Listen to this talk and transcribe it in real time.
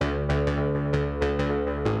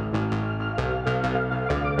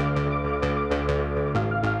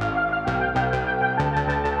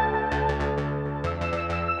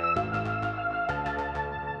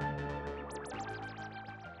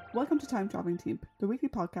Time Travelling Team, the weekly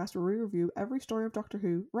podcast where we review every story of Doctor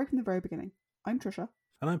Who right from the very beginning. I'm Trisha.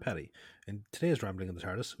 And I'm Paddy. In today's Rambling in the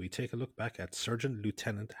TARDIS, we take a look back at Surgeon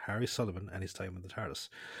Lieutenant Harry Sullivan and his time in the TARDIS.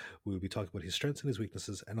 We will be talking about his strengths and his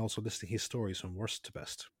weaknesses, and also listing his stories from worst to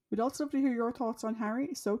best. We'd also love to hear your thoughts on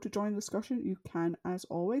Harry, so to join the discussion, you can, as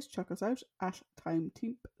always, check us out at Time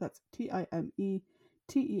Teamp, that's TimeTeamp,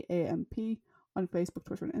 on Facebook,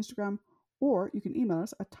 Twitter, and Instagram, or you can email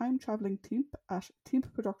us at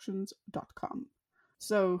timetravelingteamp@teamproductions.com.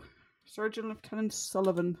 So, Surgeon Lieutenant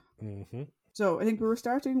Sullivan. Mm-hmm. So, I think we were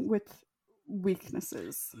starting with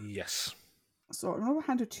weaknesses. Yes. So, I'm going to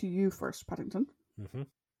hand it to you first, Paddington. Mm-hmm.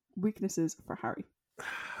 Weaknesses for Harry.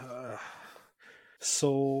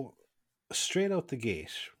 So, straight out the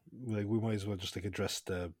gate, we might as well just address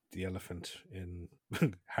the elephant in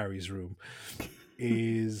Harry's room.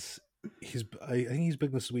 I think his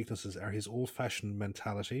biggest weaknesses are his old-fashioned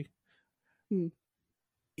mentality.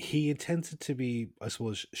 He intended to be, I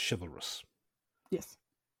suppose, chivalrous. Yes.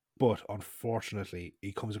 But unfortunately,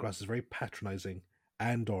 he comes across as very patronizing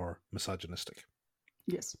and or misogynistic.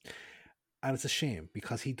 Yes. And it's a shame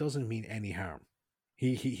because he doesn't mean any harm.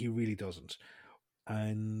 He really doesn't.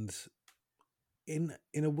 And in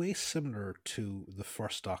a way similar to the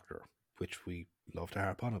first Doctor, which we love to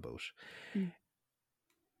harp on about,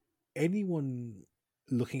 anyone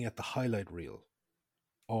looking at the highlight reel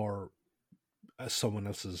or someone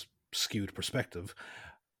else's skewed perspective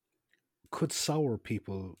could sour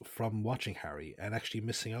people from watching Harry and actually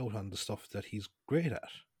missing out on the stuff that he's great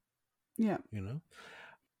at. Yeah. You know?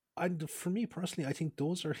 And for me personally, I think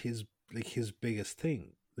those are his biggest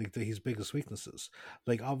thing, his biggest weaknesses.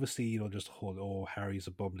 Like, obviously, just the whole, Harry's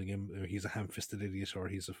a bumbling, or he's a ham-fisted idiot, or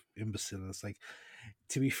he's an imbecile. And it's like,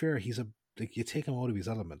 to be fair, you take him out of his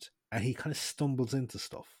element, and he kind of stumbles into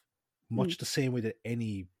stuff, much the same way that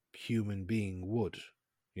any human being would,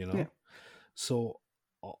 Yeah. So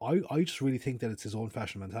I just really think that it's his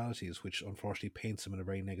old-fashioned mentalities, which unfortunately paints him in a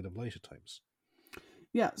very negative light at times.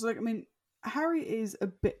 Yeah, so Harry is a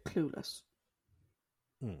bit clueless.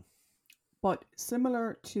 But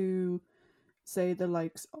similar to, say, the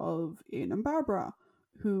likes of Ian and Barbara,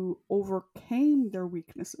 who overcame their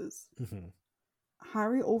weaknesses,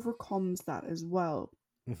 Harry overcomes that as well.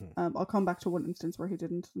 I'll come back to one instance where he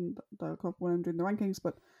didn't, and when I'm doing the rankings,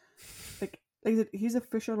 but like I said, he's a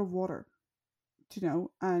fish out of water,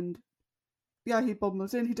 and yeah, he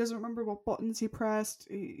bumbles in. He doesn't remember what buttons he pressed,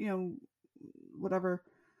 whatever.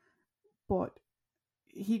 But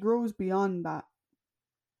he grows beyond that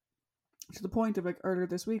to the point of, like, earlier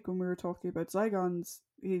this week when we were talking about Zygons,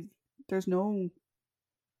 there's no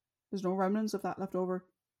remnants of that left over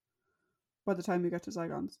by the time you get to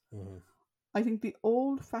Zygons. I think the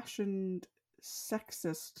old-fashioned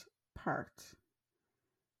sexist part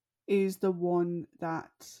is the one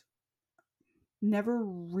that never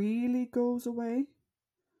really goes away.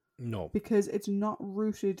 No. Because it's not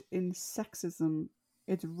rooted in sexism.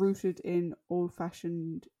 It's rooted in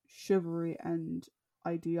old-fashioned chivalry and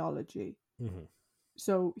ideology.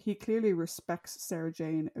 So he clearly respects Sarah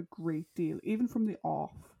Jane a great deal, even from the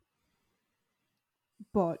off.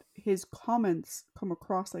 But his comments come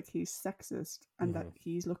across like he's sexist and that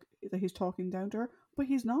he's talking down to her, but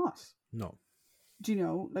he's not. No. Do you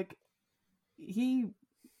know? Like, he,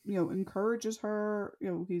 encourages her.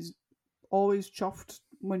 He's always chuffed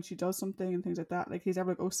when she does something and things like that. Like, he's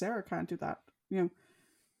ever like, "Oh, Sarah can't do that."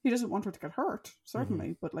 He doesn't want her to get hurt,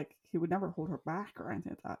 certainly, but like, he would never hold her back or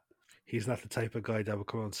anything like that. He's not the type of guy that would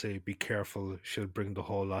come out and say, "Be careful, she'll bring the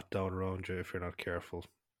whole lot down around you if you're not careful."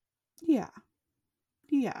 Yeah.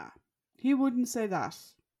 He wouldn't say that.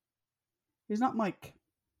 He's not Mike.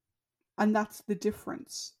 And that's the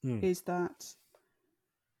difference, is that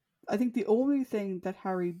I think the only thing that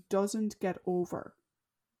Harry doesn't get over,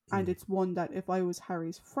 and it's one that if I was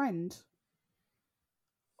Harry's friend,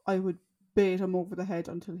 I would bait him over the head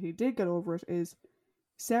until he did get over it, is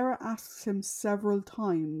Sarah asks him several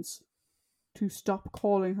times to stop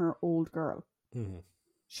calling her old girl.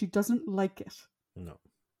 She doesn't like it. No.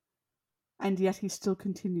 And yet he still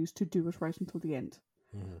continues to do it right until the end.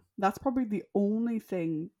 That's probably the only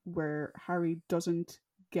thing where Harry doesn't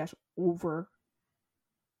get over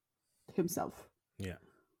himself. Yeah.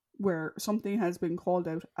 Where something has been called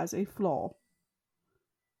out as a flaw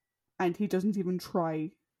and he doesn't even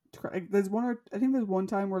try to correct. Like, there's one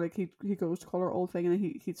time where like he goes to call her old thing and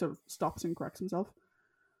he sort of stops and corrects himself.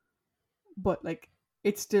 But like,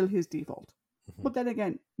 it's still his default. But then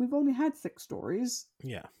again, we've only had 6 stories.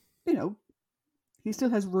 Yeah. He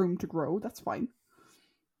still has room to grow. That's fine.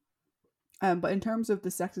 But in terms of the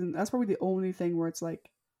sexism, that's probably the only thing where it's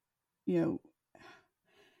like,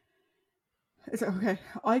 It's okay.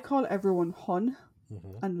 I call everyone hun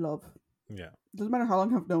and love. Yeah. Doesn't matter how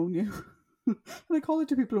long I've known you. And I call it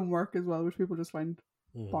to people in work as well, which people just find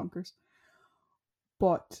bonkers.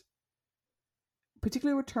 But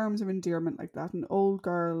particularly with terms of endearment like that, an old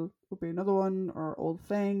girl would be another one, or old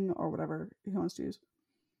thing, or whatever he wants to use.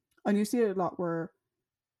 And you see it a lot where,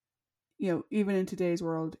 even in today's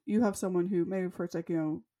world, you have someone who maybe first like,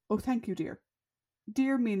 oh, thank you, dear.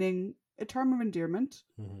 Dear meaning a term of endearment,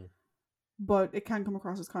 but it can come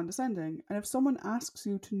across as condescending. And if someone asks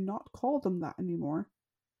you to not call them that anymore,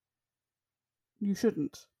 you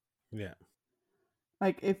shouldn't. Yeah.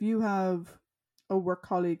 Like, if you have a work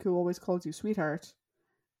colleague who always calls you sweetheart,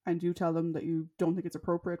 and you tell them that you don't think it's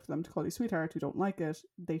appropriate for them to call you sweetheart, who don't like it,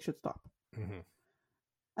 they should stop.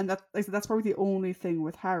 And that's probably the only thing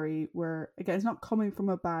with Harry where, again, it's not coming from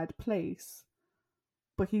a bad place,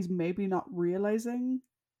 but he's maybe not realizing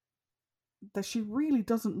that she really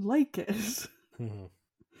doesn't like it.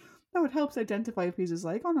 Now, it helps identify if he's a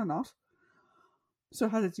Zygon or not. So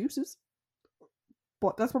it has its uses.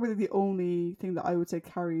 But that's probably the only thing that I would say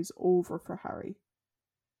carries over for Harry.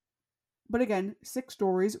 But again, 6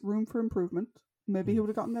 stories, room for improvement. Maybe he would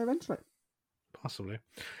have gotten there eventually. Possibly.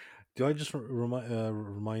 Do I just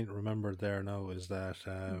remember there now is that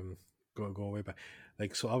going way back,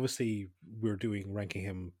 like, so obviously we're ranking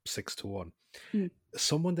him 6-1.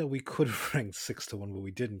 Someone that we could have ranked 6-1 but we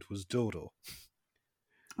didn't was Dodo.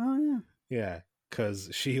 Oh yeah. Yeah, because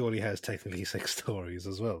she only has technically 6 stories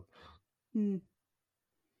as well. Can't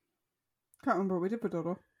remember what we did for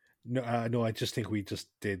Dodo. No, I just think we just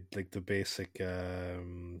did like the basic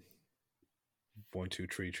 1, 2,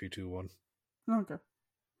 3, 3, 2, 1. Okay.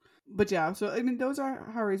 But yeah, so I mean, those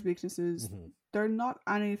are Harry's weaknesses. They're not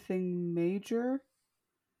anything major.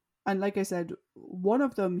 And like I said, one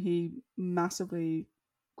of them he massively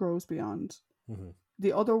grows beyond.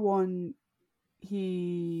 The other one,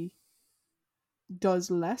 he does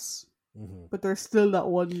less. But there's still that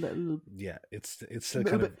one little... Yeah, it's still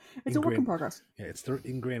kind of... It's a work in progress. Yeah, it's still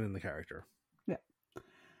ingrained in the character. Yeah.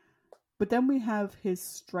 But then we have his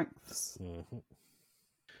strengths.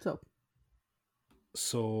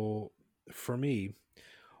 So, for me,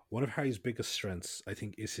 one of Harry's biggest strengths, I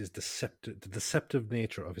think, is the deceptive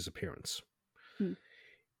nature of his appearance.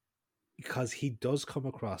 Because he does come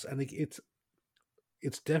across, and like, it's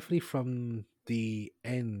definitely from the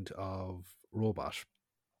end of Robot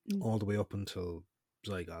all the way up until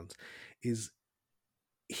Zygons, is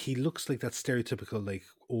he looks like that stereotypical like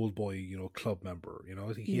old boy, club member.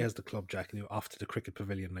 He has the club jacket, off to the cricket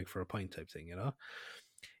pavilion like for a pint type thing.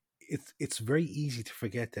 It's very easy to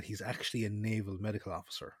forget that he's actually a naval medical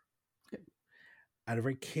officer, and a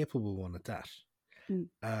very capable one at that.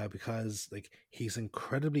 Because like he's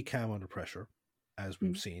incredibly calm under pressure, as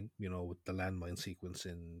we've seen, with the landmine sequence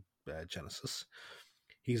in Genesis.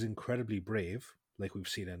 He's incredibly brave, like we've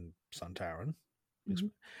seen in Sontaran.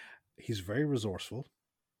 He's very reresourceful,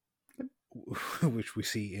 which we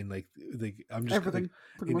see in like I'm just everything,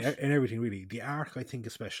 in everything really. The Ark, I think,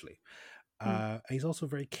 especially. And he's also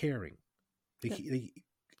very caring. The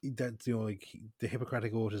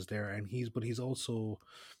Hippocratic Oath is there, and he's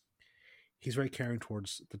very caring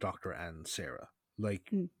towards the Doctor and Sarah.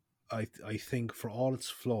 Like, I think for all its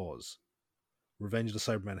flaws, Revenge of the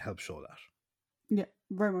Cybermen helps show that. Yeah,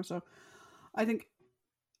 very much so. I think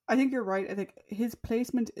you're right. I think his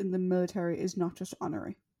placement in the military is not just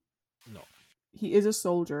honorary. No. He is a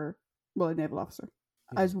soldier, well, a naval officer,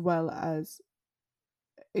 as well as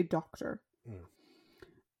a doctor.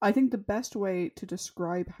 I think the best way to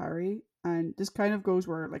describe Harry, and this kind of goes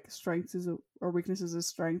where like strength is or weakness is a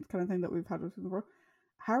strength kind of thing that we've had with him before.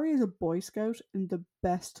 Harry is a Boy Scout in the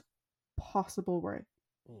best possible way.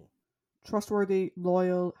 Trustworthy,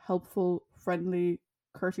 loyal, helpful, friendly,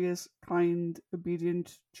 courteous, kind,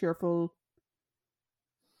 obedient, cheerful,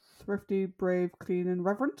 thrifty, brave, clean, and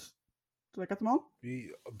reverent. Did I get them all?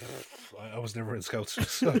 I was never in Scouts.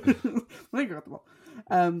 So. I think I got them all.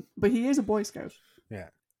 But he is a Boy Scout. Yeah.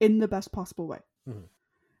 In the best possible way.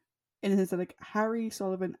 In the sense that, like, Harry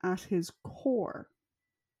Sullivan at his core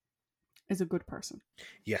is a good person.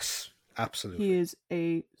 Yes, absolutely. He is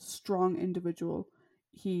a strong individual.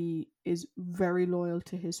 He is very loyal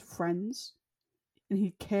to his friends. And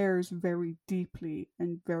he cares very deeply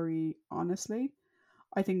and very honestly.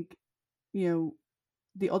 I think,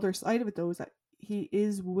 the other side of it, though, is that he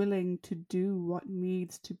is willing to do what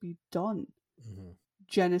needs to be done.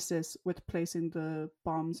 Genesis with placing the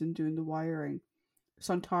bombs and doing the wiring.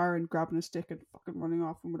 Sontaran grabbing a stick and fucking running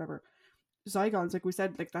off and whatever. Zygons, like we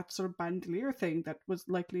said, like that sort of bandolier thing that was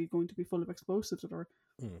likely going to be full of explosives or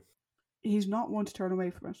whatever. He's not one to turn away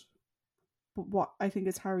from it. But what I think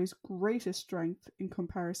is Harry's greatest strength in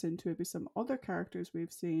comparison to maybe some other characters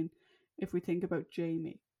we've seen, if we think about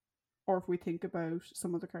Jamie, or if we think about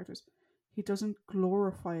some other characters, he doesn't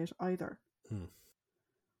glorify it either.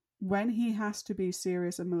 When he has to be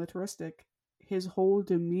serious and militaristic, his whole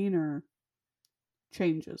demeanor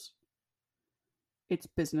changes. It's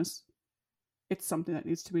business. It's something that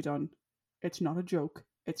needs to be done. It's not a joke.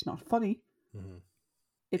 It's not funny.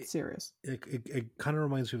 It's serious. It kind of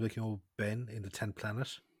reminds me of, like, you know, Ben in the 10th Planet.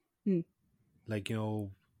 Like,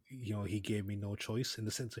 you know, he gave me no choice, in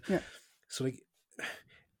the sense of, so, like,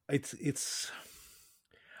 it's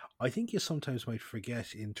I think you sometimes might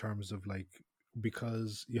forget, in terms of, like,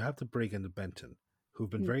 because you have the Brig and the Benton, who've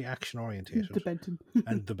been very action orientated. The Benton.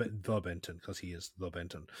 And the Benton, because he is the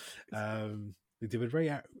Benton. They've been very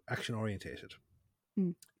action orientated.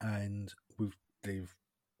 And they've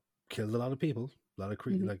killed a lot of people, a lot of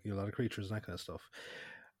like, a lot of creatures and that kind of stuff.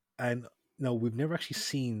 And no, we've never actually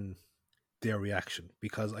seen their reaction,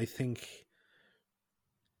 because I think,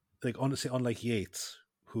 like, honestly, unlike Yates,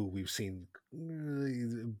 who we've seen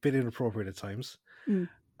a bit inappropriate at times,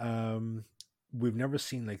 we've never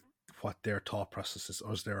seen, like, what their thought process is,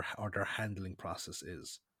 or their handling process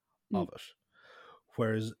is of it.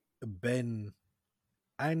 Whereas Ben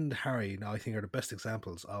and Harry, now, I think, are the best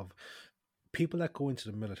examples of people that go into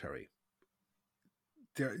the military.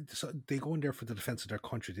 They go in there for the defense of their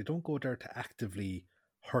country. They don't go there to actively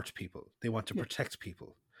hurt people. They want to protect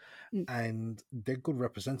people. And they're good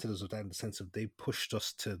representatives of that, in the sense of, they pushed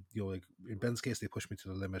us to, you know, like, in Ben's case, they pushed me to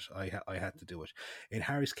the limit. I had to do it. In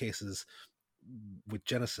Harry's cases, with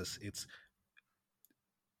Genesis, it's,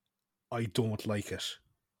 I don't like it,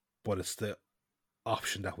 but it's the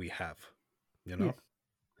option that we have, you know?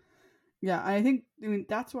 Yeah, I think, I mean,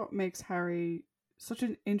 that's what makes Harry such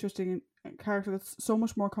an interesting character, that's so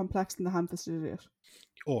much more complex than the ham-fisted idiot.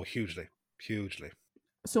 Oh, hugely.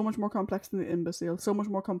 So much more complex than the imbecile, so much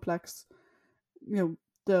more complex, you know,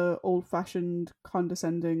 the old-fashioned,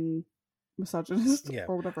 condescending misogynist,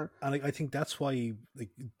 or whatever. And I think that's why,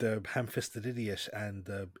 like, the ham-fisted idiot and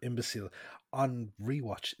the imbecile, on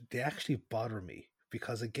rewatch, they actually bother me,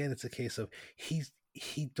 because, again, it's a case of, he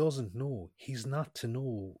doesn't know. He's not to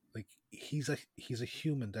know. Like, he's a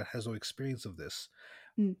human that has no experience of this.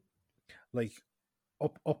 Like,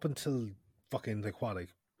 up until fucking, like, what, like,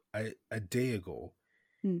 a day ago,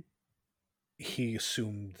 he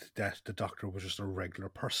assumed that the Doctor was just a regular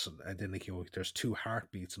person, and then, like, you know, there's 2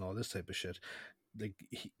 heartbeats and all this type of shit. Like,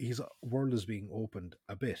 his world is being opened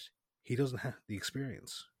a bit. He doesn't have the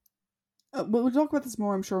experience. Well, we'll talk about this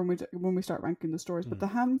more, I'm sure, when we start ranking the stories. But the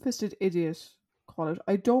ham-fisted idiot quality,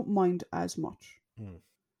 I don't mind as much,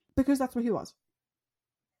 because that's what he was.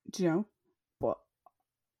 Do you know? But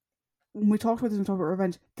when we talked about this and talked about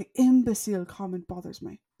revenge, the imbecile comment bothers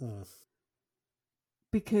me.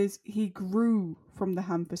 Because he grew from the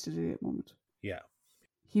ham-fisted idiot moment. Yeah.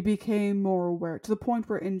 He became more aware, to the point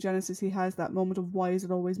where in Genesis he has that moment of, why is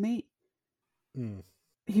it always me?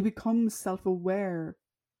 He becomes self-aware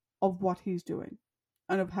of what he's doing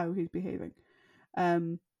and of how he's behaving.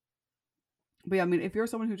 But yeah, I mean, if you're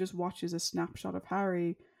someone who just watches a snapshot of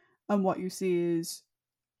Harry, and what you see is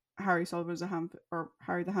Harry Sullivan as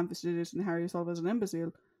Harry the ham-fisted idiot and Harry Sullivan as an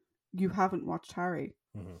imbecile, you haven't watched Harry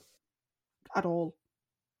at all.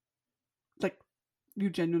 Like, you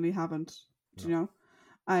genuinely haven't. Do you know?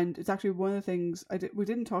 And it's actually one of the things we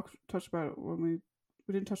didn't touch about it when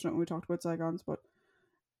we didn't touch on it when we talked about Zygons, but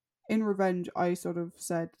in Revenge, I sort of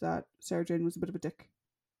said that Sarah Jane was a bit of a dick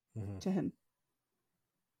to him.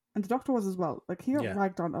 And the Doctor was as well. Like, he got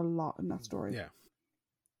ragged on a lot in that story. Yeah.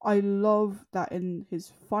 I love that in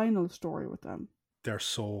his final story with them, they're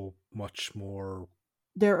so much more...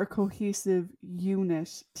 They're a cohesive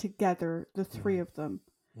unit together, the 3 of them.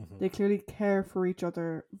 They clearly care for each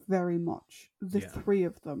other very much. The 3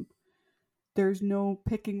 of them. There's no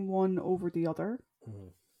picking one over the other.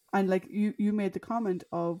 And, like, you made the comment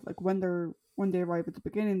of, like, when they arrive at the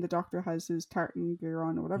beginning, the Doctor has his tartan gear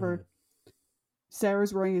on or whatever.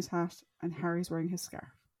 Sarah's wearing his hat and Harry's wearing his scarf.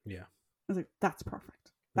 Yeah. I was like, that's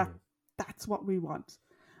perfect. That's what we want.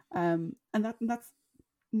 And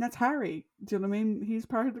that's Harry. Do you know what I mean? He's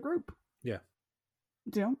part of the group. Yeah.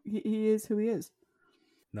 Do you know? He is who he is.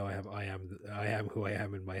 No, I am who I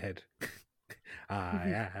am in my head.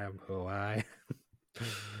 I am who I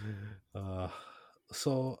am.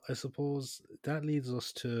 So I suppose that leads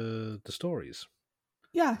us to the stories.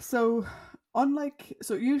 Yeah, so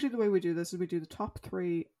usually the way we do this is we do the top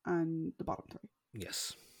 3 and the bottom 3.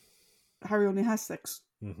 Yes. Harry only has 6.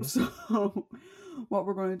 So what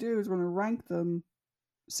we're going to do is we're going to rank them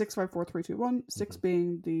 6, 5, 4, 3, 2, 1. 6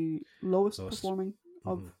 being the lowest performing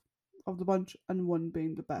of of the bunch and one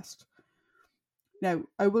being the best. Now,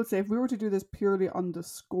 I will say, if we were to do this purely on the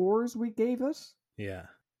scores we gave it, Yeah.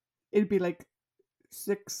 it'd be like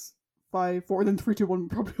 6, 5, 4, then 3, 2, 1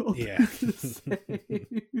 probably all be the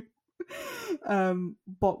same.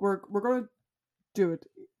 But we're gonna do it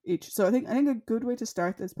each. So I think a good way to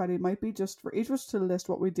start this, Paddy, might be just for each of us to list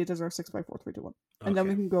what we did as our 6, 5, 4, 3, 2, 1, and then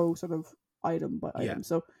we can go sort of item by item.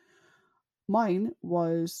 So mine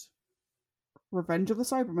was Revenge of the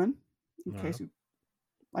Cybermen. In case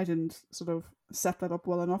I didn't sort of set that up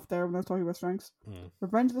well enough there when I was talking about strengths.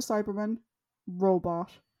 Revenge of the Cybermen, Robot,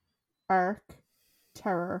 Ark,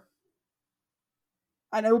 Terror.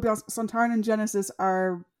 And I will be honest, Sontaran and Genesis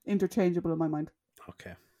are interchangeable in my mind.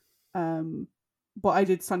 Okay. But I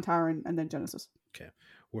did Sontaran and then Genesis. Okay.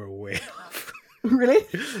 We're way off. Really?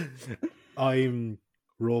 I'm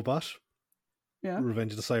Robot. Yeah.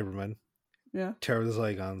 Revenge of the Cybermen. Yeah. Terror of the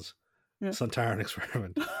Zygons. Yeah. Sontaran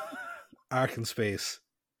Experiment. Ark in Space.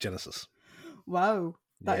 Genesis. Wow.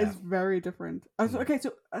 That is very different. Okay,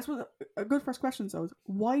 so I suppose a good first question is,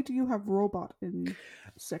 why do you have Robot in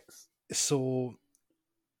 6? So,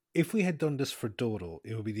 if we had done this for Dodo,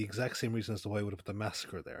 it would be the exact same reason as to why I would have put the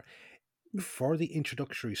Massacre there. For the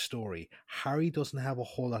introductory story, Harry doesn't have a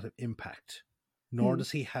whole lot of impact, nor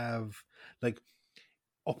does he have, like,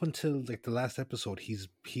 up until like the last episode, he's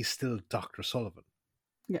still Dr. Sullivan.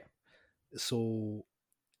 Yeah. So,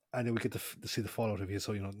 and then we get to see the fallout of his,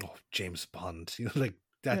 so, James Bond, like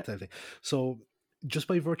that type of thing. So, just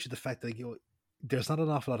by virtue of the fact that, there's not an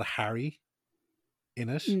awful lot of Harry in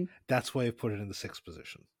it, that's why I put it in the 6th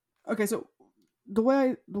position. Okay, so the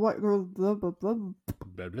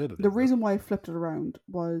reason why I flipped it around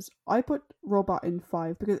was I put Robot in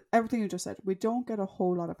 5 because everything you just said, we don't get a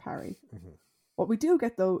whole lot of Harry. What we do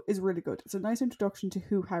get, though, is really good. It's a nice introduction to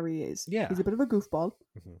who Harry is. Yeah. He's a bit of a goofball.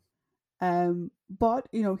 But,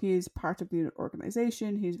 he is part of the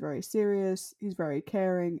organization. He's very serious. He's very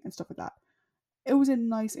caring and stuff like that. It was a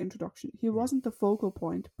nice introduction. He wasn't the focal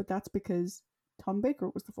point, but that's because Tom Baker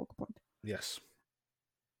was the focal point. Yes.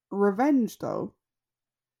 Revenge, though,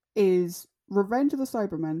 is Revenge of the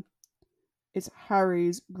Cybermen. It's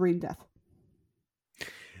Harry's Green Death.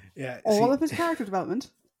 Yeah. All of his character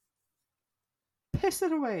development. Piss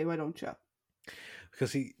it away, why don't you?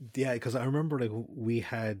 Because I remember like we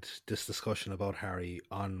had this discussion about Harry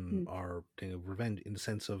on our thing of Revenge in the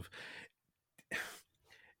sense of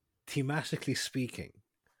thematically speaking,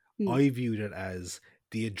 I viewed it as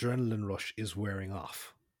the adrenaline rush is wearing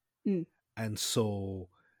off. And so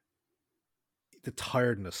the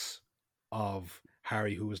tiredness of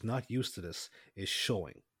Harry, who is not used to this, is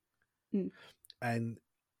showing. And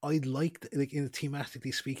I like in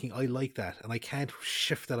thematically speaking, I like that, and I can't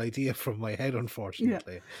shift that idea from my head,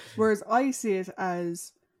 unfortunately. Yeah. Whereas I see it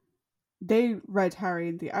as they read Harry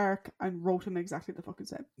in the Ark and wrote him exactly the fucking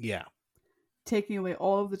same. Yeah, taking away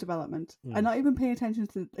all of the development and not even paying attention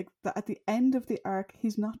to like that at the end of the Ark,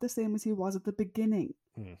 he's not the same as he was at the beginning.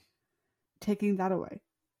 Taking that away,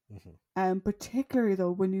 particularly though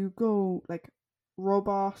when you go like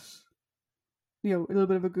Robot, a little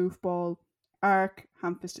bit of a goofball. Ark,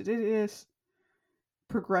 ham-fisted idiot,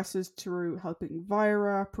 progresses through helping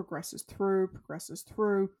Vira, progresses through,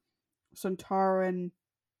 Sontaran,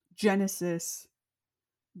 Genesis.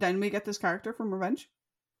 Then we get this character from Revenge.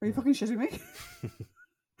 Are you fucking shitting me?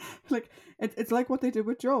 Like, it's like what they did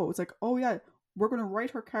with Jo. It's like, oh yeah, we're going to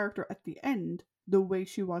write her character at the end the way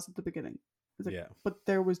she was at the beginning. It's like, but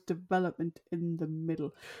there was development in the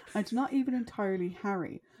middle. And it's not even entirely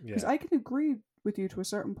Harry. Because I can agree with you to a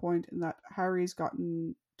certain point in that Harry's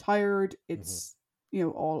gotten tired, it's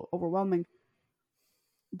all overwhelming.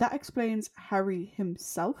 That explains Harry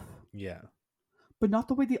himself, but not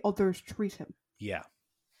the way the others treat him.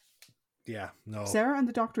 No, Sarah and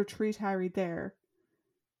the Doctor treat Harry there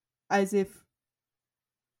as if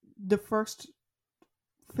the first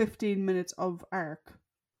 15 minutes of Ark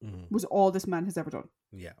was all this man has ever done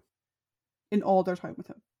in all their time with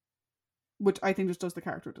him. Which I think just does the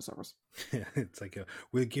character a disservice. Yeah, it's like,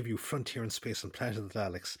 we'll give you Frontier in Space and Planet of the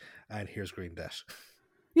Daleks, and here's Green Death.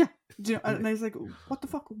 Yeah. And I was like, what the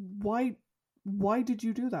fuck? Why did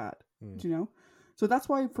you do that? So that's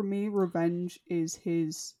why, for me, Revenge is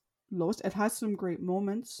his lowest. It has some great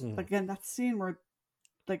moments. Like, again, that scene where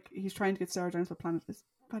like he's trying to get Sarah down to the planet is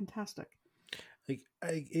fantastic. Like,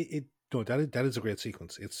 that is a great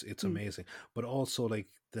sequence. It's amazing. But also, like,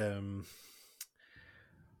 the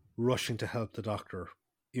rushing to help the Doctor,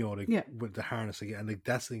 with the harness again, and like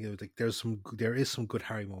that's the thing. Like, there is some good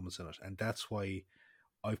Harry moments in it, and that's why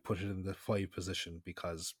I've put it in the 5 position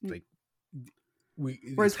because like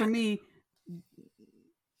whereas for me,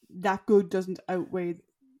 that good doesn't outweigh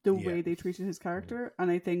the way they treated his character,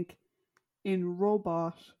 and I think in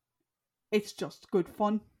Robot, it's just good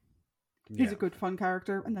fun. He's a good fun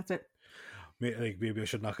character, and that's it. Maybe I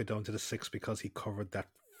should knock it down to the 6 because he covered that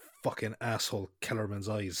fucking asshole Kellerman's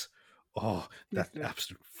eyes. Oh, that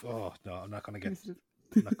absolute. Oh no, I'm not gonna get.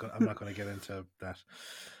 I'm not gonna get into that.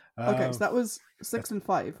 Okay, so that was 6 and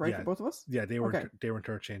 5, right, for both of us? Yeah, they were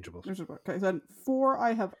interchangeable. Okay, so then 4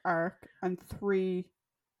 I have Arc, and 3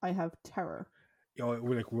 I have Terror. Yeah,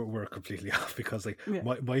 we're completely off because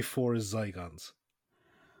my 4 is Zygons.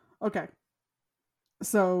 Okay,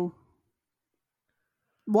 so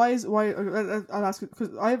why I'll ask you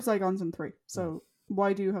because I have Zygons in 3. So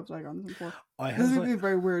why do you have Zygons in 4? This is going to be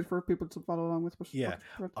very weird for people to follow along with.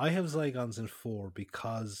 I have Zygons in 4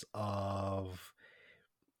 because of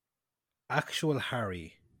actual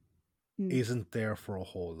Harry isn't there for a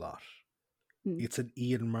whole lot. It's an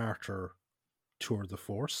Ian Marter tour de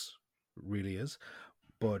force, really is,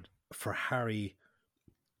 but for Harry,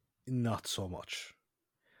 not so much.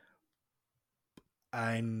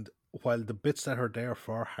 And while the bits that are there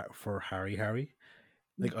for Harry,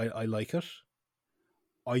 like I like it,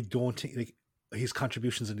 I don't think like his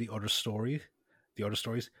contributions in the other stories,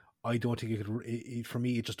 I don't think it could. For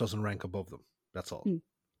me, it just doesn't rank above them. That's all.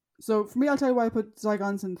 So for me, I'll tell you why I put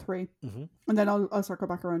Zygons in 3, and then I'll circle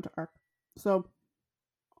back around to Arc. So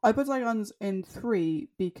I put Zygons in 3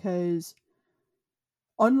 because,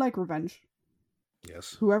 unlike Revenge,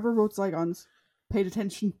 yes, whoever wrote Zygons paid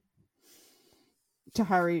attention to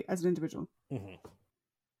Harry as an individual.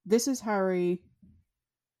 This is Harry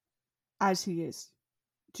as he is.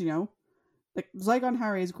 Do you know? Like, Zygon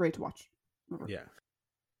Harry is great to watch. Yeah.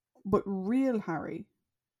 But real Harry,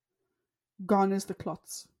 gone is the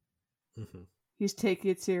klutz. He's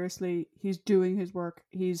taking it seriously. He's doing his work.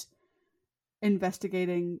 He's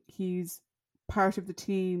investigating. He's part of the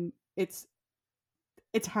team. It's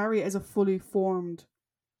Harry as a fully formed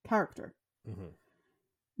character.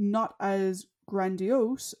 Not as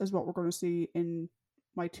grandiose as what we're going to see in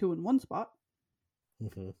my 2 and 1 spot.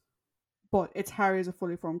 But it's Harry as a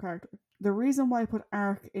fully formed character. The reason why I put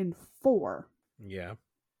Arc in 4,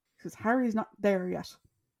 because Harry's not there yet,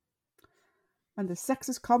 and the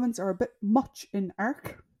sexist comments are a bit much in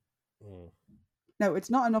Arc. Now, it's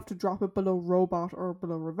not enough to drop it below Robot or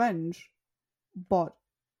below Revenge, but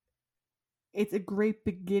it's a great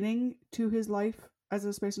beginning to his life as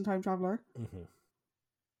a space and time traveler.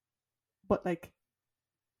 But like,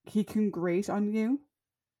 he can grate on you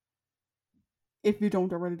if you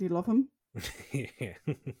don't already love him.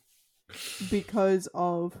 Because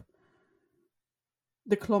of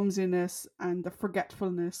the clumsiness and the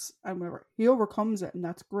forgetfulness and whatever. He overcomes it, and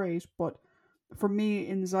that's great, but for me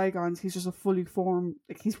in Zygons, he's just a fully formed,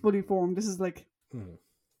 like, he's fully formed. This is like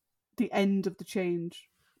the end of the change,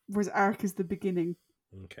 whereas Arc is the beginning.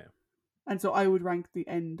 Okay. And so I would rank the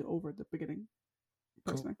end over the beginning,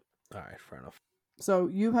 personally. Cool. Alright, fair enough. So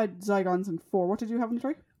you had Zygons in 4. What did you have in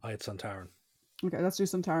 3? I had Sontaran. Okay, let's do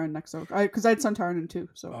Sontaran next. So, because I had Sontaran in 2,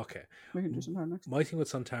 so okay, we can do Sontaran next. My thing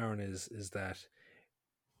with Sontaran is that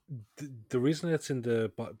the reason it's in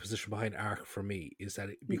the position behind Arc for me is that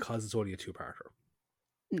because it's only a 2-parter.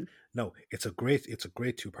 No, it's a great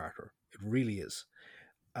 2-parter. It really is.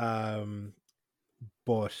 But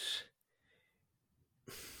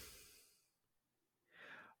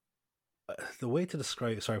the way to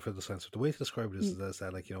describe, sorry for the sense, the way to describe it is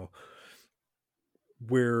that, like, you know,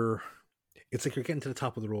 it's like you're getting to the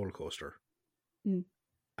top of the roller coaster, and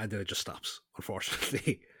then it just stops,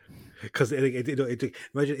 unfortunately. Because imagine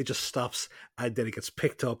it just stops, and then it gets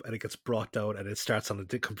picked up, and it gets brought down, and it starts on a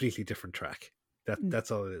completely different track.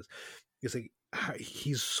 That's all it is. It's like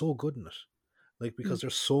he's so good in it, like, because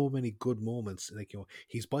there's so many good moments. Like, you know,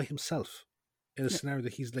 he's by himself in a scenario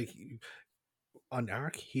that he's like, on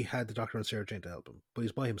Arc, he had the Doctor and Sarah Jane to help him, but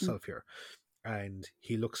he's by himself here. And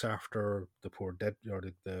he looks after the poor dead, or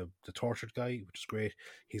the tortured guy, which is great.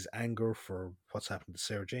 His anger for what's happened to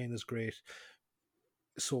Sarah Jane is great.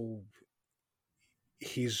 So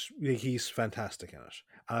he's fantastic in it.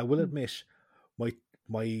 And I will admit, my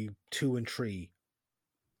 2 and 3,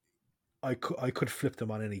 I could flip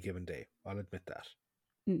them on any given day. I'll admit that.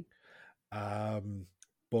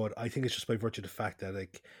 But I think it's just by virtue of the fact that,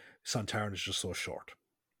 like, Sontaran is just so short.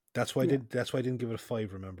 That's why I didn't give it a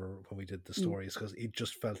 5. Remember when we did the stories, because it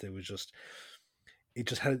just felt it just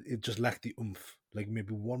lacked the oomph. Like,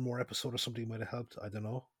 maybe one more episode or something might have helped. I don't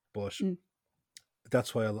know, but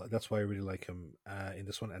that's why I really like him in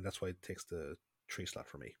this one, and that's why it takes the 3 slot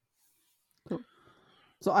for me. Cool.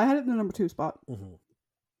 So I had it in the number 2 spot, and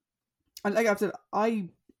like I've said, I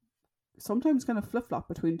sometimes kind of flip flop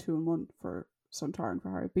between 2 and 1 for Sontaran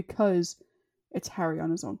for Harry, because It's Harry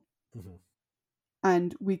on his own. Mm-hmm.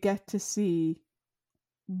 And we get to see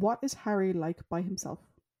what is Harry like by himself.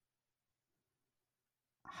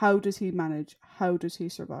 How does he manage? How does he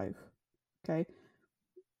survive? Okay.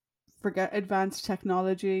 Forget advanced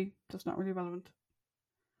technology. That's not really relevant.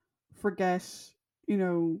 Forget,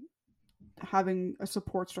 having a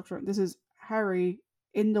support structure. This is Harry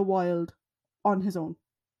in the wild on his own.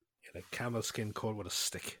 Yeah, like camel skin coat with a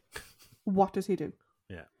stick. What does he do?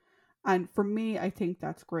 Yeah. And for me, I think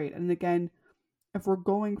that's great. And again, if we're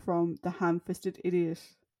going from the ham-fisted idiot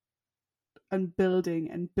and building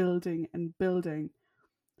and building and building,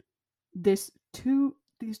 these two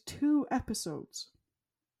episodes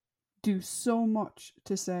do so much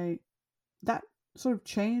to say that sort of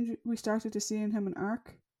change we started to see in him in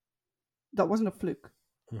Arc, that wasn't a fluke.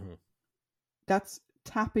 Mm-hmm. That's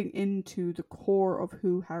tapping into the core of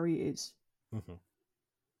who Harry is. Mm-hmm.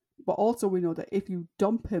 But also we know that if you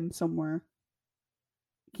dump him somewhere,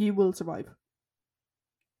 he will survive.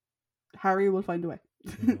 Harry will find a way.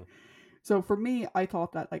 Mm-hmm. So for me, I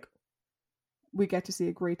thought that we get to see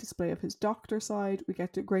a great display of his doctor side. We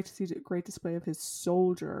get to see a great display of his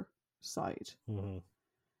soldier side. Mm-hmm.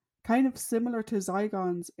 Kind of similar to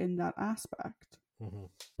Zygons in that aspect. Mm-hmm.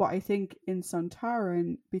 But I think in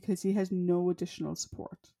Sontaran, because he has no additional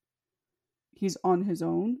support, he's on his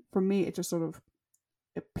own. For me, it just sort of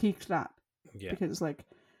peaked that. Yeah. Because it's like,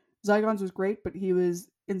 Zygons was great, but he was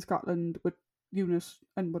in Scotland with Eunice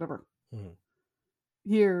and whatever. Mm-hmm.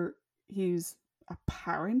 Here, he's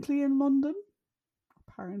apparently in London.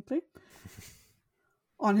 Apparently.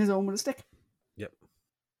 On his own with a stick. Yep.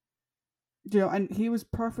 And he was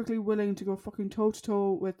perfectly willing to go fucking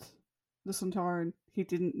toe-to-toe with the Sontaran. He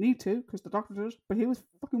didn't need to, because the doctor did, but he was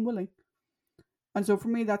fucking willing. And so for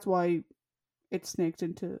me, that's why it snaked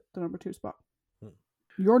into the number 2 spot.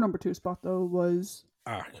 Your number 2 spot, though, was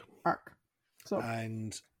Arc. So,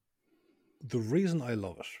 and the reason I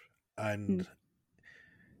love it, and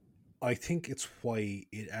I think it's why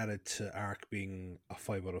it added to Arc being a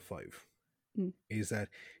 5 out of 5, is that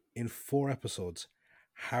in 4 episodes,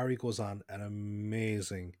 Harry goes on an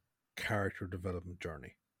amazing character development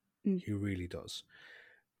journey. He really does.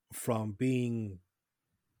 From being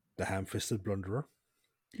the ham-fisted blunderer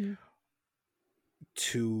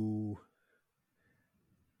to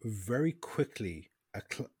very quickly,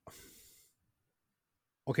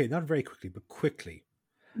 not very quickly, but quickly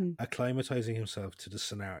acclimatizing himself to the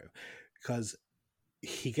scenario, because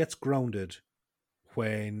he gets grounded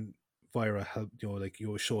when Vira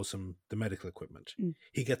shows him the medical equipment.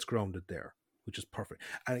 He gets grounded there, which is perfect,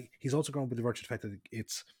 and he's also grounded with the virtue of the fact that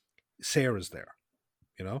it's Sarah's there,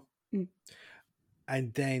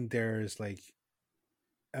 and then there's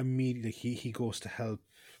immediately he goes to help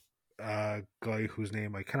a guy whose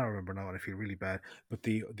name I cannot remember now, and I feel really bad, but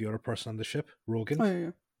the other person on the ship, Rogan.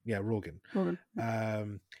 Oh yeah, Rogan. Yeah.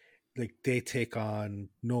 They take on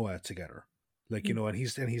Noah together, and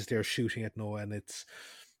he's there shooting at Noah, and it's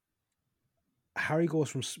Harry goes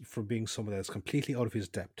from being someone that's completely out of his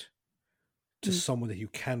depth to someone that you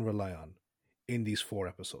can rely on in these 4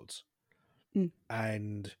 episodes,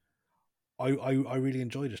 and I really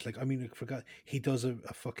enjoyed it. I forgot he does a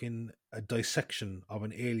fucking dissection of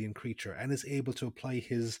an alien creature and is able to apply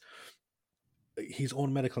his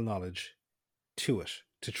own medical knowledge to it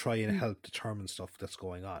to try and help determine stuff that's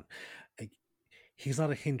going on. He's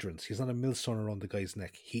not a hindrance. He's not a millstone around the guy's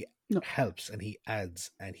neck. He helps and he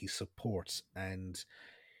adds and he supports. And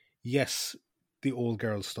yes, the old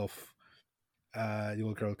girl stuff, the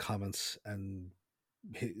old girl comments and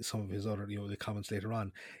some of his other, the comments later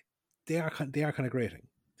on, they are kind of grating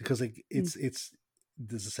because it's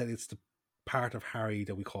as I said, it's the part of Harry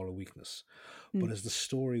that we call a weakness. But as the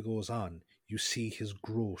story goes on, you see his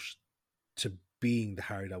growth to being the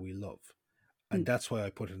Harry that we love, and that's why I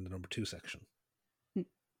put it in the number 2 section.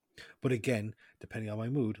 But again, depending on my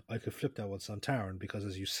mood, I could flip that with Sontaran because,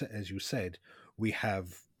 as you said, we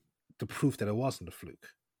have the proof that it wasn't a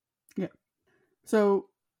fluke. Yeah. So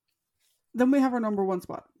then we have our number 1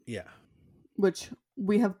 spot. Yeah. Which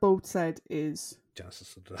we have both said is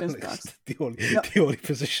Genesis of Daleks. the only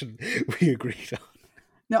position we agreed on.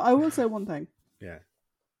 Now, I will say one thing. Yeah.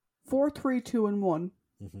 4, 3, 2, and 1.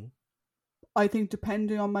 I think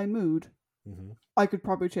depending on my mood, I could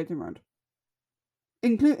probably change them around.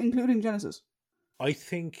 Including Genesis. I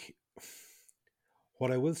think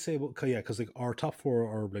what I will say about because our top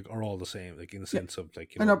 4 are all the same, in the sense of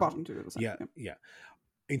and our bottom 2 are the same. Yeah.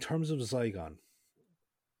 In terms of Zygon,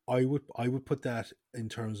 I would put that in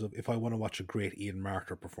terms of if I want to watch a great Ian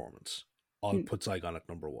Marter performance, I'll put Zygon at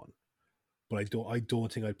number 1. But I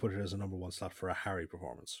don't think I'd put it as a number 1 slot for a Harry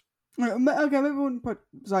performance. Okay, maybe I wouldn't put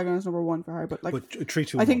Zygon as number 1 for Harry, but like, But 3,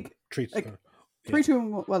 2, I 1. think 3, like yeah. 3, 2,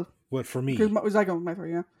 and 1. Well, Well, for me, Zygon was my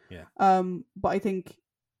 3, yeah. Yeah. But I think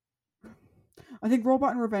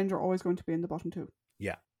Robot and Revenge are always going to be in the bottom 2.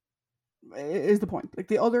 Yeah. Is the point. Like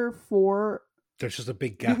the other 4, there's just a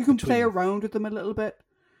big gap you can between. play around with them a little bit.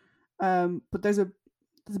 But there's a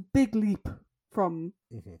big leap from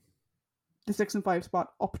the 6 and 5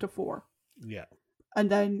 spot up to 4. Yeah. And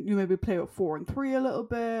then you maybe play with 4 and 3 a little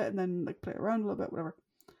bit, and then like play around a little bit, whatever.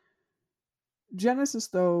 Genesis,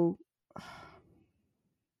 though,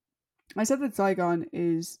 I said that Zygon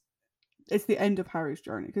it's the end of Harry's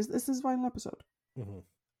journey because this is his final episode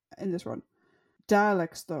in this run.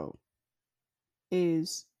 Daleks, though,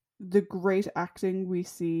 is the great acting we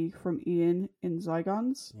see from Ian in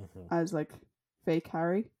Zygons as like fake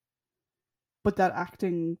Harry, but that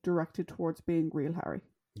acting directed towards being real Harry.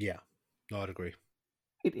 Yeah, no, I'd agree.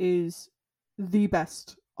 It is the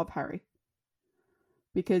best of Harry.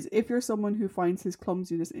 Because if you're someone who finds his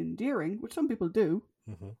clumsiness endearing, which some people do,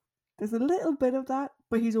 there's a little bit of that,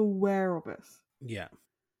 but he's aware of it. Yeah.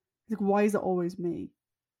 He's like, why is it always me?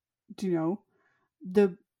 Do you know?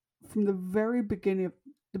 From the very beginning of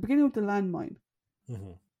the landmine,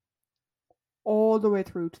 all the way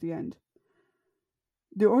through to the end.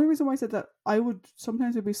 The only reason why I said that, I would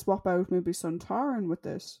sometimes maybe swap out maybe Sontaran with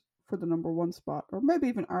this for the number 1 spot, or maybe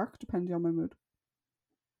even Ark, depending on my mood,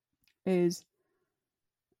 is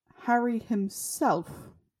Harry himself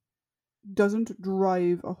doesn't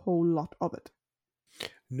drive a whole lot of it.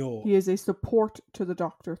 No. He is a support to the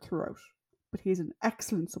Doctor throughout, but he's an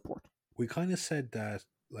excellent support. We kind of said that,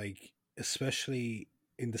 like, especially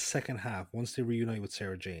in the second half, once they reunite with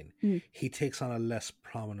Sarah Jane, he takes on a less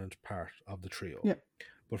prominent part of the trio. Yeah.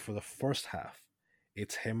 But for the first half,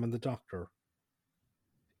 it's him and the Doctor,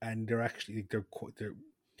 and they're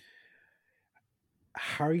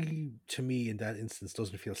Harry, to me, in that instance,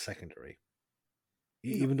 doesn't feel secondary.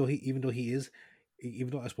 No. Even though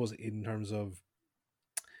I suppose in terms of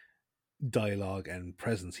dialogue and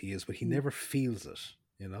presence he is, but he never feels it,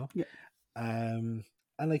 you know? Yeah. And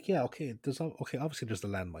like, yeah, okay, obviously there's the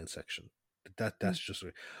landmine section. That's just,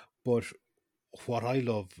 but what I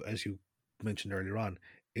love, as you mentioned earlier on,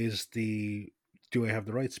 is the "do I have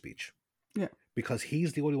the right" speech. Yeah. Because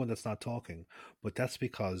he's the only one that's not talking, but that's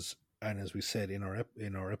because, and as we said in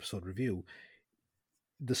our episode review,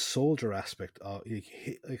 the soldier aspect of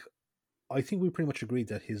like I think we pretty much agreed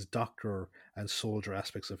that his Doctor and soldier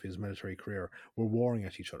aspects of his military career were warring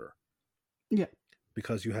at each other. Yeah.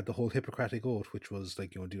 Because you had the whole Hippocratic Oath, which was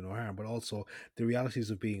like, do no harm, but also the realities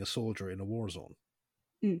of being a soldier in a war zone.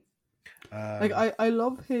 Like I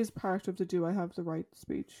love his part of the "do I have the right"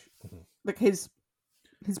 speech, like his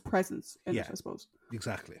presence in it, I suppose.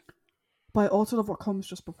 Exactly. But I also love what comes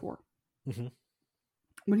just before,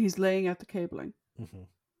 when he's laying out the cabling,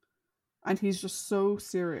 and he's just so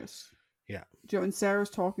serious. Yeah. Do you know, and Sarah's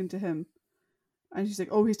talking to him, and she's like,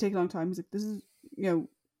 "Oh, he's taking a long time." He's like, "This is,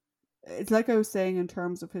 it's like I was saying in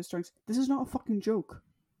terms of his strengths. This is not a fucking joke.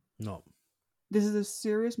 No. This is a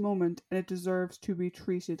serious moment, and it deserves to be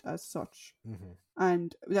treated as such."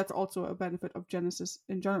 And that's also a benefit of Genesis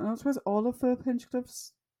in general. And I suppose all of Philip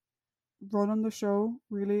Hinchcliffe's run on the show,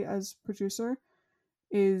 really, as producer,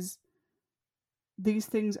 is these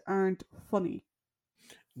things aren't funny.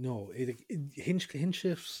 No,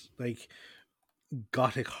 Hinchcliffe's like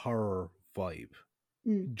gothic horror vibe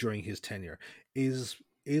during his tenure is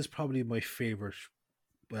probably my favorite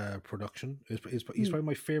production. He's probably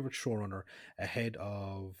my favorite showrunner, ahead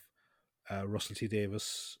of Russell T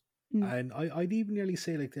Davies, and I'd even nearly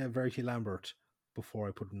say like Verity Lambert before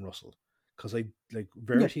I put in Russell, because I like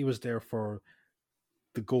Verity was there for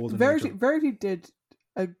the golden. Verity did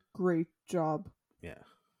a great job. Yeah,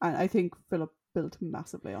 and I think Philip built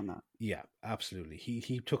massively on that. Yeah, absolutely.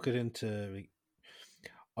 He took it into.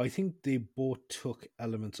 I think they both took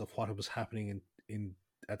elements of what was happening in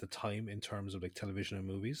at the time in terms of like television and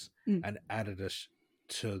movies and added it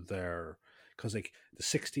to their, because like the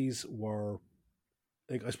 60s were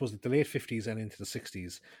like, I suppose like the late 50s and into the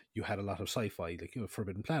 60s you had a lot of sci-fi, like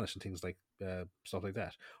Forbidden Planet and things like stuff like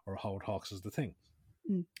that, or Howard Hawks is the Thing.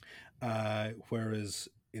 Whereas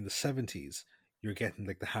in the 70s you're getting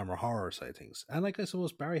like the Hammer horror side of things, and like I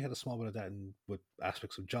suppose Barry had a small bit of that with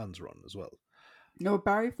aspects of John's run as well. No,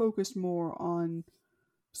 Barry focused more on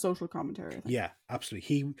social commentary, I think. Yeah,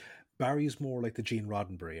 absolutely. Barry's more like the Gene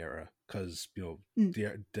Roddenberry era, because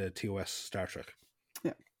the TOS Star Trek.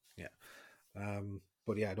 Yeah.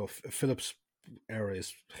 But yeah, no, Philip's era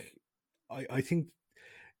is. I think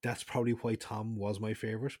that's probably why Tom was my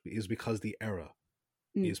favorite, is because the era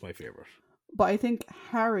is my favorite. But I think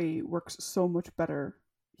Harry works so much better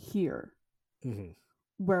here, Mm-hmm.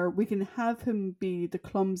 where we can have him be the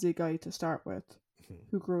clumsy guy to start with, Mm-hmm.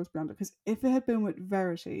 who grows beyond it. Because if it had been with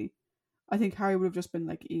Verity, I think Harry would have just been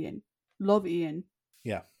like Ian. Love Ian.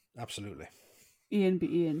 Yeah, absolutely. Ian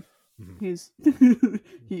be Ian. Mm-hmm. He's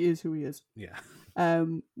he is who he is. Yeah.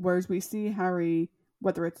 Whereas we see Harry,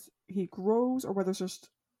 whether it's he grows or whether it's just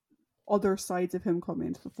other sides of him coming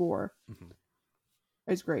into the fore, Mm-hmm.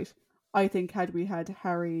 is great. I think had we had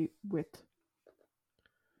Harry with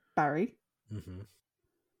Barry, Mm-hmm.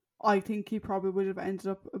 I think he probably would have ended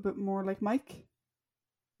up a bit more like Mike.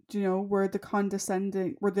 Do you know, where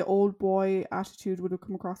the old boy attitude would have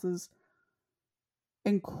come across as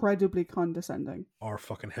incredibly condescending. Or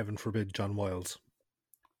fucking heaven forbid, John Wiles.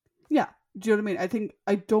 Yeah, do you know what I mean?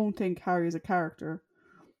 I don't think Harry as a character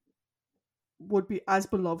would be as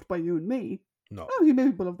beloved by you and me. No. Oh, he may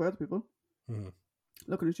be beloved by other people. Mm-hmm.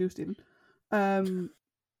 Looking at you, Stephen.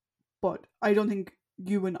 But I don't think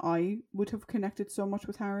you and I would have connected so much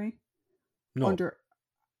with Harry No.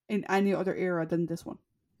 in any other era than this one.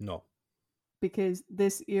 No. Because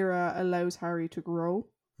this era allows Harry to grow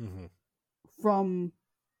Mm-hmm. from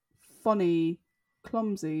funny,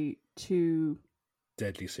 clumsy to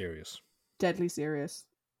Deadly serious. deadly serious,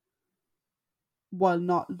 while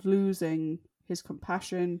not losing his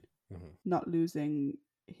compassion, Mm-hmm. not losing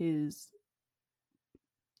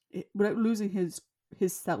without losing his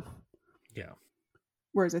self. Yeah.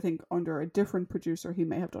 Whereas I think under a different producer, he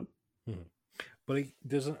may have done. Mm-hmm. But like,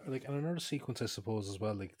 there's another sequence, I suppose, as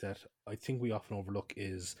well, like that I think we often overlook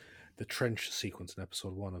is the trench sequence in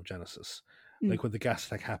episode 1 of Genesis. Like when the gas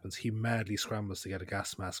attack happens, he madly scrambles to get a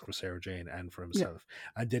gas mask for Sarah Jane and for himself.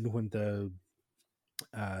 Yeah. And then when the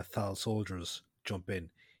Thal soldiers jump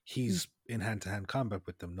in, he's in hand-to-hand combat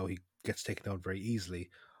with them. No, he gets taken out very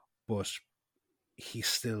easily, but he's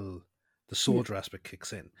still, the soldier aspect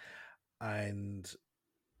kicks in. And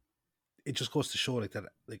it just goes to show like that,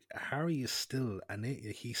 like Harry is still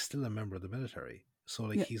he's still a member of the military. So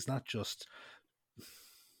like he's not just,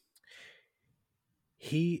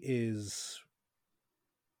 he is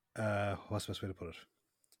what's the best way to put it?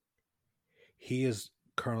 He is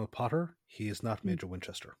Colonel Potter. He is not Major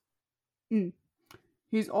Winchester.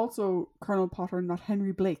 He's also Colonel Potter, not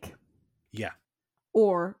Henry Blake. Yeah.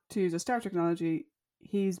 Or to use a Star Trek analogy,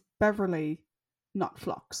 he's Beverly, not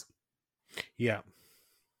Phlox. Yeah.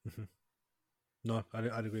 Mm-hmm. No,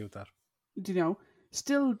 I'd agree with that. Do you know?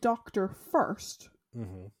 Still Doctor first,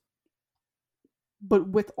 mm-hmm. but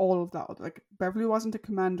with all of that. Like, Beverly wasn't a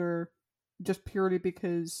commander just purely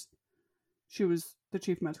because she was the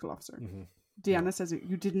chief medical officer. Mm-hmm. Deanna says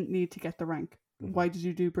you didn't need to get the rank. Mm-hmm. Why did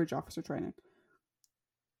you do bridge officer training?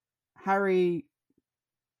 Harry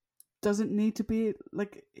doesn't need to be,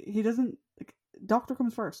 like, he doesn't, like, Doctor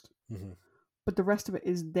comes first. Mm-hmm. But the rest of it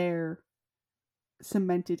is there,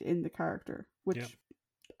 cemented in the character, which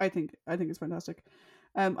I think is fantastic.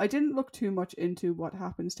 I didn't look too much into what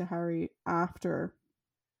happens to Harry after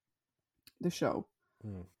the show,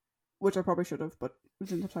 which I probably should have, but we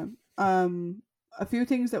didn't have time. A few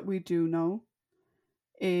things that we do know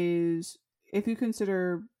is, if you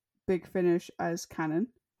consider Big Finish as canon,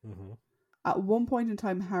 at one point in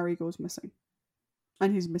time Harry goes missing,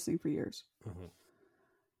 and he's missing for years.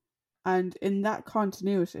 And in that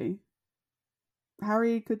continuity,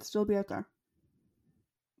 Harry could still be out there.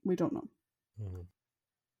 We don't know.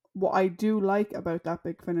 What I do like about that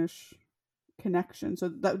Big Finish connection, so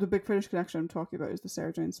that the Big Finish connection I'm talking about is the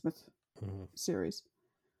Sarah Jane Smith series.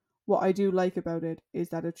 What I do like about it is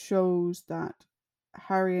that it shows that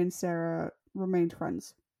Harry and Sarah remained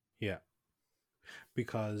friends. Yeah.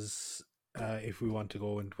 Because if we want to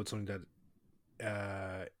go and put something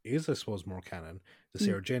that is, I suppose, more canon, the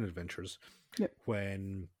Sarah Jane Adventures,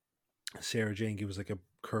 when Sarah Jane gives like a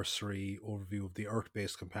cursory overview of the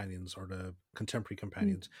Earth-based companions or the contemporary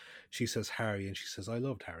companions, she says Harry, and she says, I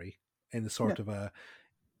loved Harry. And it's sort of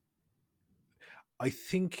I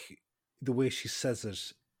think the way she says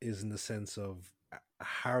it is in the sense of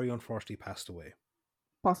Harry unfortunately passed away.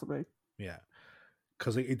 Possibly. Yeah.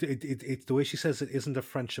 Because it the way she says it isn't a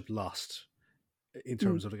friendship lost in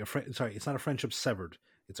terms of like it's not a friendship severed,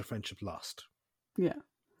 it's a friendship lost. Yeah.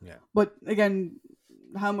 But again,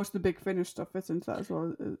 how much the Big Finish stuff fits into that as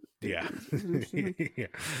well.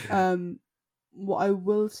 What I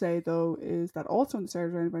will say though is that also in the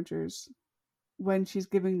Sarah Jane Adventures, when she's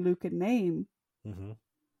giving Luke a name,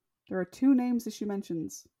 there are two names that she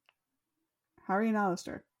mentions: Harry and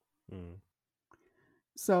Alistair.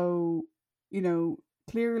 So,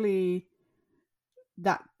 clearly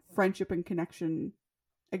that friendship and connection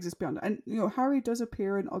exists beyond it. And, Harry does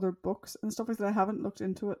appear in other books and stuff like that. I haven't looked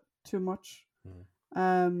into it too much.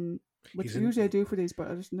 which usually I do for these, but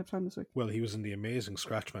I just didn't have time this week. Well, he was in the amazing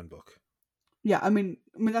Scratchman book. Yeah, I mean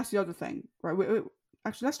that's the other thing, right?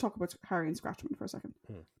 Actually, let's talk about Harry and Scratchman for a second,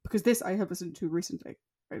 because this I have listened to recently.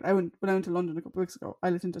 Right, when I went to London a couple of weeks ago, I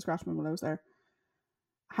listened to Scratchman while I was there.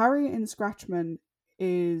 Harry and Scratchman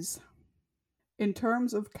is, in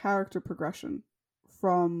terms of character progression,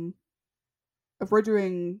 from if we're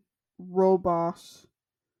doing Robot,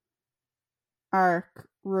 Arc,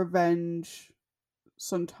 Revenge,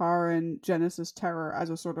 Sontaran, Genesis, Terror as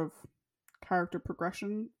a sort of character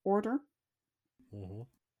progression order,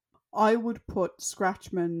 I would put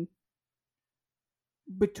Scratchman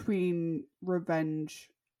between Revenge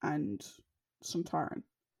and Sontaran.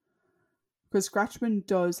 Because Scratchman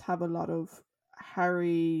does have a lot of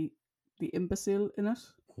Harry the imbecile in it.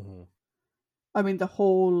 I mean, the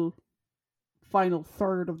whole final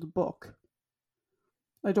third of the book,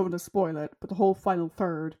 I don't want to spoil it, but the whole final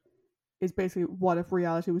third is basically what if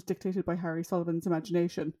reality was dictated by Harry Sullivan's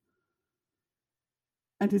imagination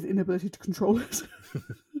and his inability to control it.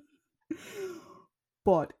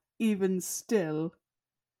 But even still,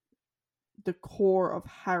 the core of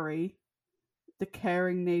Harry, the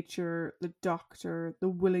caring nature, the doctor, the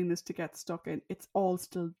willingness to get stuck in, it's all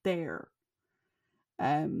still there.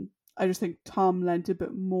 I just think Tom lent a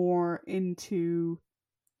bit more into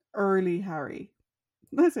early Harry.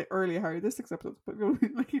 I say early Harry, there's 6 episodes, but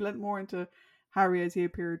like he lent more into Harry as he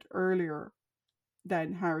appeared earlier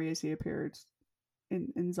than Harry as he appeared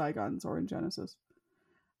in Zygons or in Genesis.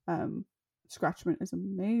 Scratchman is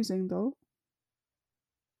amazing though.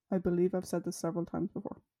 I believe I've said this several times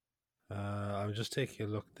before. I'm just taking a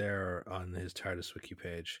look there on his TARDIS wiki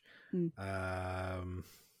page.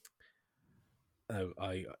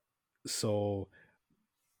 So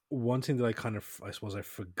one thing that I suppose I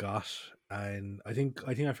forgot, and I think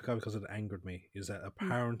I forgot because it angered me, is that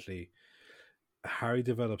apparently Harry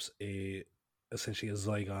develops essentially a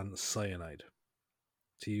Zygon cyanide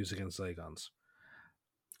to use against Zygons.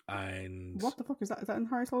 And what the fuck is that? Is that in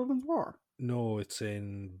Harry Sullivan's War? No, it's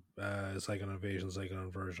in Zygon Invasion, Zygon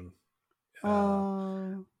Inversion.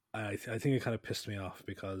 I think it kind of pissed me off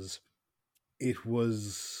because it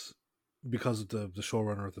was because of the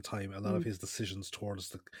showrunner at the time. A lot of his decisions towards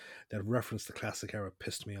that reference the classic era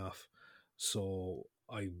pissed me off, so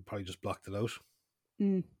I probably just blocked it out.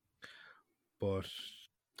 But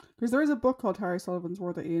because there is a book called Harry Sullivan's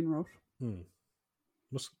War that Ian wrote.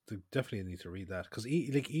 They definitely need to read that because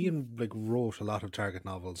Ian wrote a lot of Target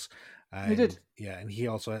novels. He did, yeah, and he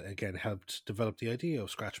also again helped develop the idea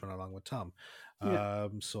of Scratchman along with Tom.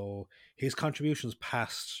 So his contributions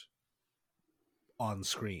past on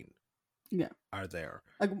screen, are there.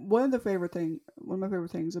 Like one of my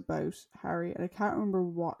favorite things about Harry, and I can't remember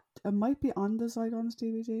what it might be on the Zygons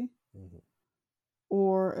DVD,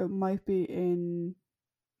 or it might be in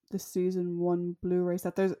the season 1 Blu-ray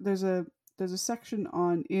set. There's a section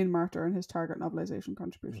on Ian Marter and his Target novelization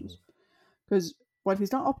contributions. Because while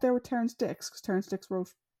he's not up there with Terrance Dicks, because Terrance Dicks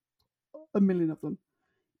wrote a million of them,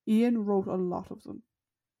 Ian wrote a lot of them.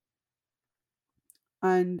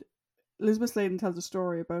 And Elizabeth Sladen tells a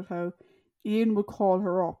story about how Ian would call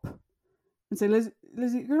her up and say, Lizzie,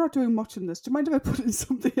 you're not doing much in this. Do you mind if I put in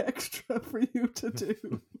something extra for you to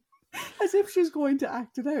do? As if she's going to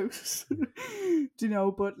act it out. Do you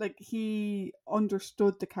know? But he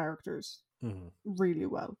understood the characters really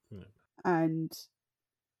well. And,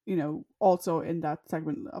 also in that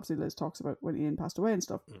segment, obviously Liz talks about when Ian passed away and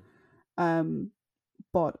stuff.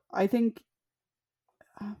 But I think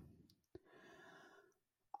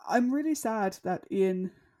I'm really sad that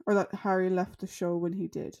that Harry left the show when he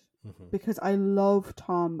did. Because I love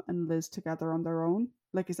Tom and Liz together on their own.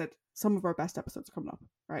 Like I said, some of our best episodes are coming up,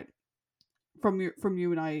 right? From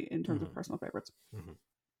you and I in terms of personal favorites.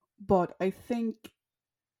 But I think,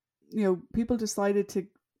 people decided to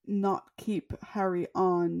not keep Harry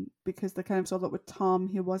on because they kind of saw that with Tom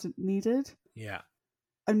he wasn't needed. Yeah.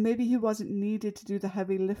 And maybe he wasn't needed to do the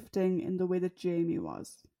heavy lifting in the way that Jamie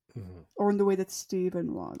was. Or in the way that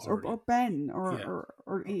Stephen was. Or Ben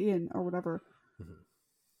or Ian or whatever.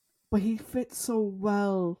 But he fit so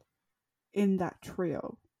well in that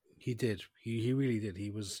trio. He did. He really did.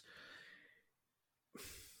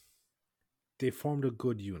 They formed a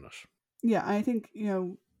good unit. Yeah, I think,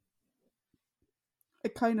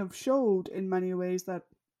 it kind of showed in many ways that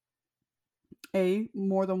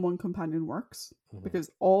more than one companion works. Because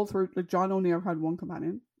all through, John only ever had one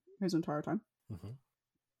companion his entire time.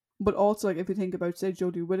 But also, if you think about, say,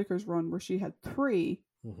 Jodie Whittaker's run where she had 3,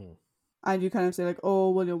 and you kind of say,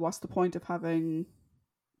 oh, well, what's the point of having,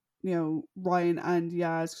 Ryan and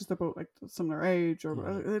Yaz because they're both, similar age,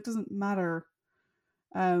 or it doesn't matter.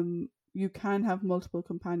 you can have multiple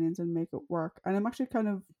companions and make it work. And I'm actually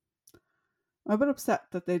I'm a bit upset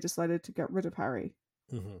that they decided to get rid of Harry.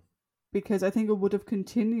 Mm-hmm. Because I think it would have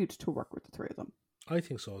continued to work with the three of them. I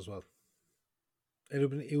think so as well.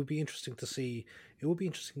 It would be interesting to see. It would be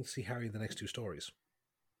interesting to see Harry in the next two stories.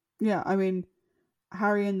 Yeah, I mean,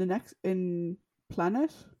 Harry in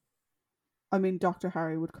Planet. I mean, Dr.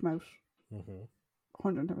 Harry would come out. Mm-hmm.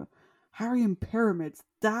 100. Harry in Pyramids.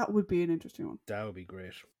 That would be an interesting one. That would be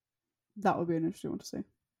great. That would be an interesting one to see.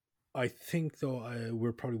 I think, though,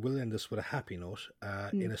 we probably will end this with a happy note.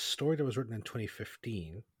 In a story that was written in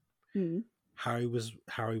 2015, Harry was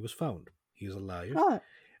found. He was alive. Oh.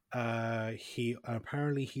 He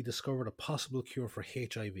apparently discovered a possible cure for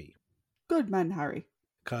HIV. Good man, Harry.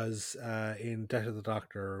 Because in Death of the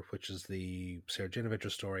Doctor, which is the Sarah Jane Adventure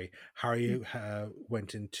story, Harry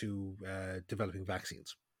went into developing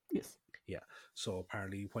vaccines. Yes. Yeah. So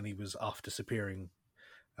apparently, when he was off disappearing,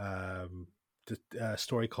 the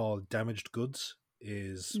story called "Damaged Goods"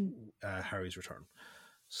 is Harry's return.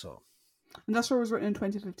 So. And that story was written in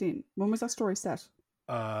 2015. When was that story set?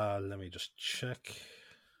 Let me just check.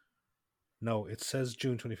 No, it says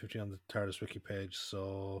June 2015 on the TARDIS wiki page,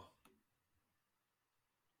 so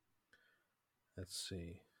let's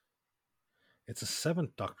see. It's a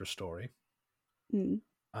 7th Doctor story, and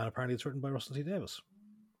apparently it's written by Russell T Davies.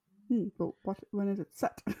 But when is it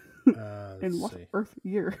set? In what Earth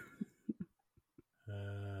year?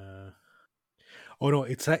 Oh no,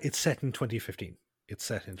 it's set in 2015. It's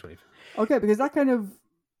set in 2015. Okay, because that kind of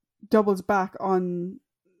doubles back on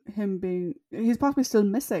him being... He's possibly still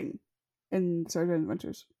missing in Sarah Jane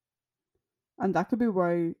Adventures. And that could be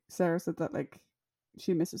why Sarah said that, like,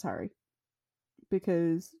 she misses Harry.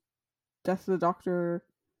 Because Death of the Doctor...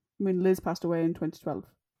 I mean, Liz passed away in 2012.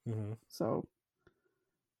 Mm-hmm. So,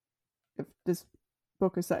 if this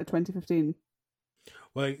book is set in 2015...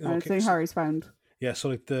 Well, okay, and it's saying Harry's found... Yeah, so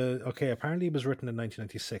like apparently it was written in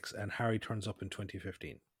 1996 and Harry turns up in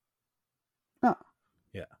 2015. Oh.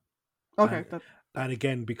 Yeah. Okay. And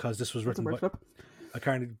again, because this was written by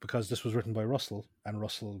Russell, and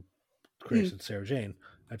Russell created Sarah Jane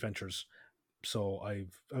Adventures, so I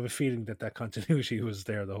have a feeling that continuity was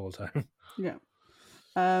there the whole time. Yeah.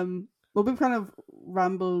 Well, we've kind of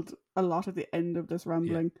rambled a lot at the end of this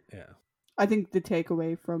rambling. Yeah. I think the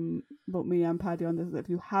takeaway from both me and Paddy on this is that if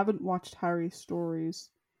you haven't watched Harry's stories,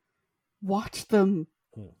 watch them.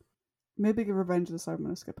 Maybe give Revenge of the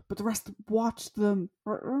Cybermen a skip, but the rest, watch them.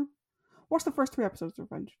 Watch the first 3 episodes of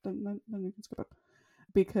Revenge, then you can skip it.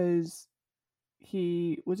 Because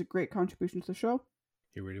he was a great contribution to the show.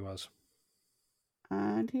 He really was.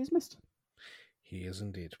 And he is missed. He is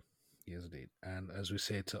indeed. He is indeed. And as we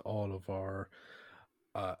say to all of our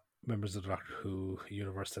members of the Doctor Who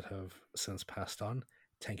universe that have since passed on,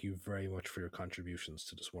 thank you very much for your contributions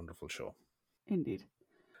to this wonderful show. Indeed.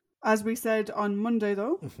 As we said on Monday,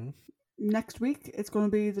 though, next week it's going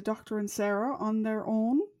to be the Doctor and Sarah on their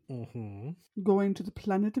own, going to the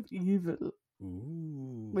planet of evil.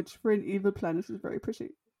 Ooh. Which for an evil planet is very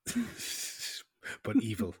pretty. But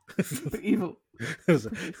evil. But evil.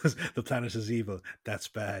 The planet is evil. That's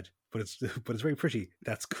bad. But it's very pretty.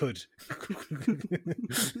 That's good.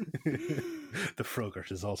 The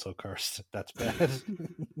Frogurt is also cursed. That's bad.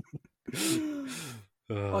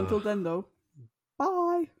 Until then, though.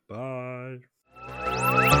 Bye. Bye.